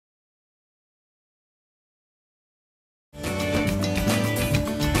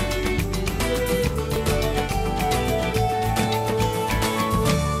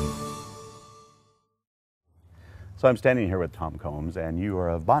So I'm standing here with Tom Combs, and you are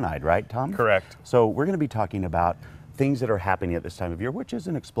of Bonide, right, Tom? Correct. So we're going to be talking about things that are happening at this time of year, which is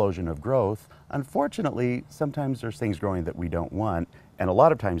an explosion of growth. Unfortunately, sometimes there's things growing that we don't want, and a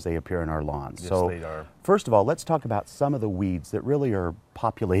lot of times they appear in our lawns. Yes, so they are. First of all, let's talk about some of the weeds that really are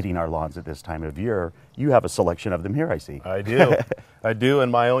populating our lawns at this time of year. You have a selection of them here, I see. I do. I do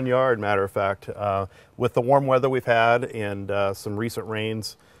in my own yard, matter of fact. With the warm weather we've had and some recent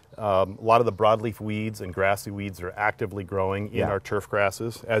rains, a lot of the broadleaf weeds and grassy weeds are actively growing in our turf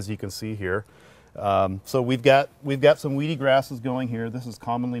grasses, as you can see here. So we've got some weedy grasses going here. This is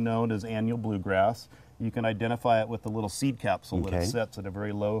commonly known as annual bluegrass. You can identify it with the little seed capsule that it sets at a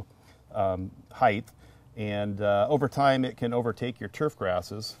very low height. And over time, it can overtake your turf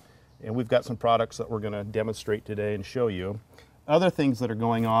grasses. And we've got some products that we're going to demonstrate today and show you. Other things that are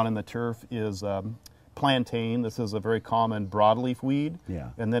going on in the turf is plantain. This is a very common broadleaf weed.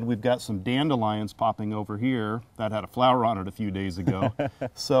 Yeah. And then we've got some dandelions popping over here that had a flower on it a few days ago.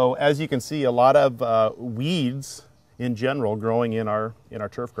 So as you can see, a lot of weeds in general growing in our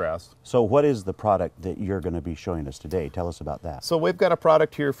turf grass. So what is the product that you're going to be showing us today? Tell us about that. So we've got a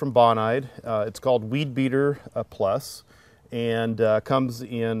product here from Bonide. It's called Weed Beater Plus, and comes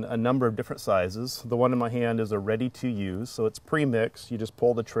in a number of different sizes. The one in my hand is a ready-to-use, so it's pre-mixed. You just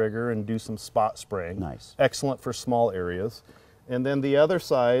pull the trigger and do some spot spraying. Nice. Excellent for small areas. And then the other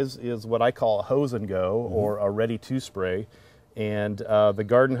size is what I call a hose and go, or a ready-to-spray. And the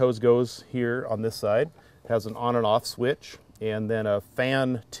garden hose goes here on this side, has an on and off switch, and then a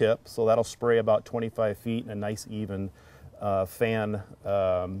fan tip, so that'll spray about 25 feet in a nice even fan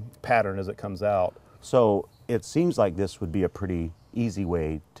pattern as it comes out. So it seems like this would be a pretty easy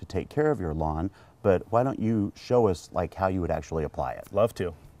way to take care of your lawn, but why don't you show us like how you would actually apply it? Love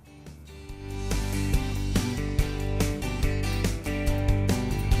to.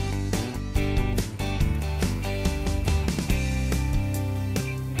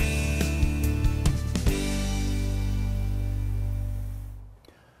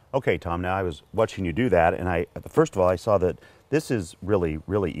 Okay, Tom, now I was watching you do that, and first of all, I saw that this is really,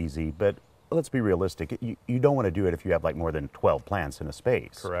 really easy, but let's be realistic. You don't want to do it if you have like more than 12 plants in a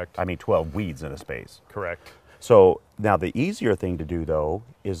space. Correct. I mean, 12 weeds in a space. Correct. So now the easier thing to do, though,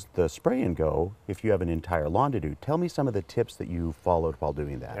 is the spray and go if you have an entire lawn to do. Tell me some of the tips that you followed while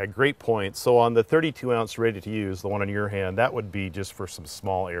doing that. Yeah, great point. So on the 32-ounce ready-to-use, the one in your hand, that would be just for some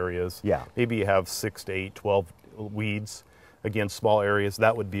small areas. Yeah. Maybe you have 6 to 8, 12 weeds. Again, small areas,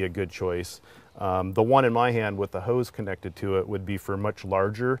 that would be a good choice. The one in my hand with the hose connected to it would be for much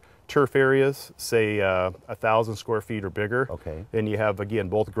larger turf areas, say 1,000 square feet or bigger. Okay. And you have, again,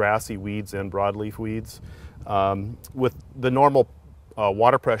 both grassy weeds and broadleaf weeds. With the normal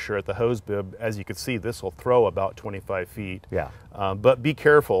water pressure at the hose bib, as you can see, this will throw about 25 feet. Yeah. But be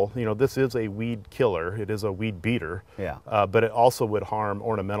careful, you know, this is a weed killer. It is a weed beater. Yeah. But it also would harm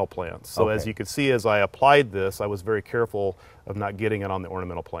ornamental plants. So as you can see, as I applied this, I was very careful of not getting it on the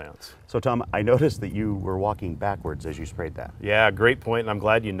ornamental plants. So Tom, I noticed that you were walking backwards as you sprayed that. Yeah, great point, and I'm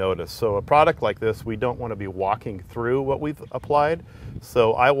glad you noticed. So a product like this, we don't want to be walking through what we've applied.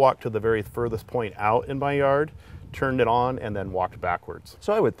 So I walked to the very furthest point out in my yard, turned it on, and then walked backwards.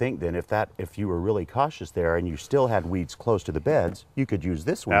 So I would think then if you were really cautious there and you still had weeds close to the beds, you could use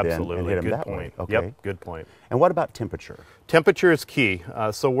this one Absolutely. then and hit them Good that point. way. Okay. Yep, good point. And what about temperature? Temperature is key.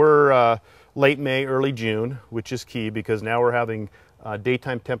 So we're late May, early June, which is key because now we're having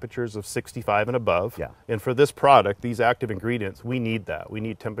daytime temperatures of 65 and above. Yeah. And for this product, these active ingredients, we need that. We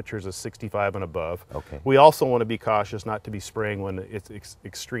need temperatures of 65 and above. Okay. We also want to be cautious not to be spraying when it's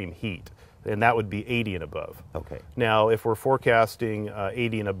extreme heat, and that would be 80 and above. Okay. Now, if we're forecasting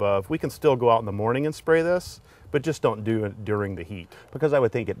 80 and above, we can still go out in the morning and spray this, but just don't do it during the heat. Because I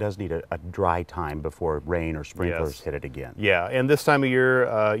would think it does need a dry time before rain or sprinklers Yes. hit it again. Yeah, and this time of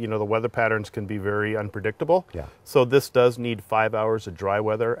year, you know, the weather patterns can be very unpredictable. Yeah. So this does need 5 hours of dry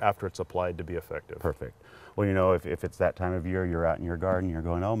weather after it's applied to be effective. Perfect. Well, you know, if it's that time of year, you're out in your garden, you're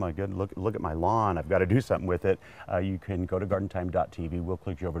going, oh my goodness, look at my lawn, I've got to do something with it. You can go to gardentime.tv. We'll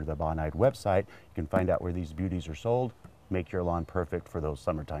click you over to the Bonide website. You can find out where these beauties are sold. Make your lawn perfect for those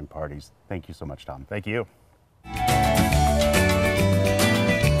summertime parties. Thank you so much, Tom. Thank you.